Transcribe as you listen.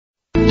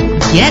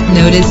Get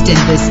noticed in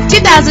this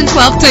 2012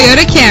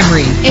 Toyota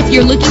Camry. If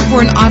you're looking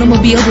for an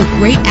automobile with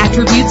great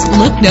attributes,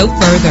 look no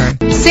further.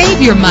 Save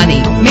your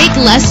money. Make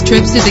less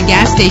trips to the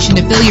gas station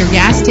to fill your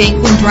gas tank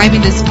when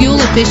driving this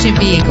fuel-efficient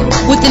vehicle.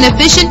 With an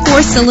efficient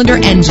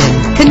 4-cylinder engine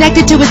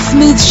connected to its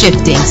smooth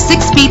shifting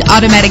 6-speed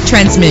automatic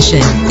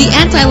transmission, the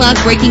anti-lock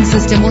braking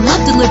system will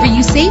help deliver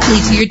you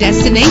safely to your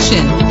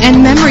destination. And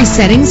memory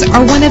settings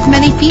are one of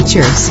many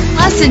features.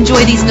 Plus,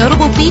 enjoy these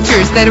notable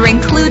features that are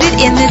included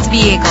in this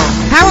vehicle: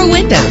 power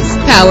windows,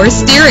 power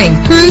steering,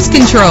 cruise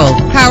control,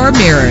 power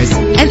mirrors,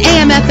 an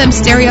AM/FM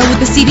stereo with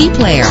a CD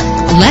player.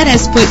 Let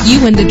us put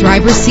you in the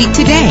driver's seat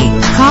today.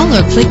 Call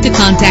or click to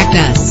contact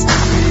us.